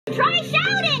Try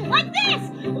shouting like this!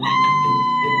 Woo!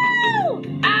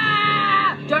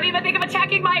 Ah! Don't even think of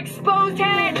attacking my exposed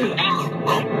head!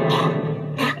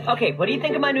 Okay, what do you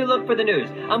think of my new look for the news?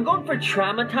 I'm going for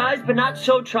traumatized, but not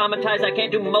so traumatized I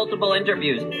can't do multiple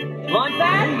interviews. Want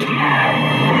that?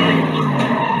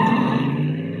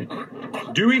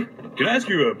 Dewey, can I ask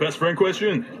you a best friend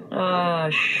question?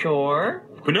 Sure.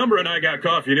 Penumbra and I got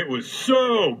coffee and it was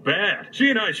so bad.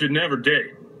 She and I should never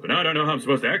date. But now I don't know how I'm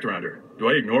supposed to act around her. Do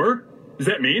I ignore her? Is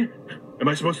that mean? Am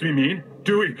I supposed to be mean?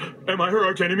 Dewey, am I her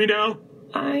arch enemy now?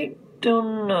 I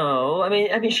don't know. I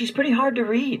mean, she's pretty hard to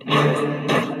read.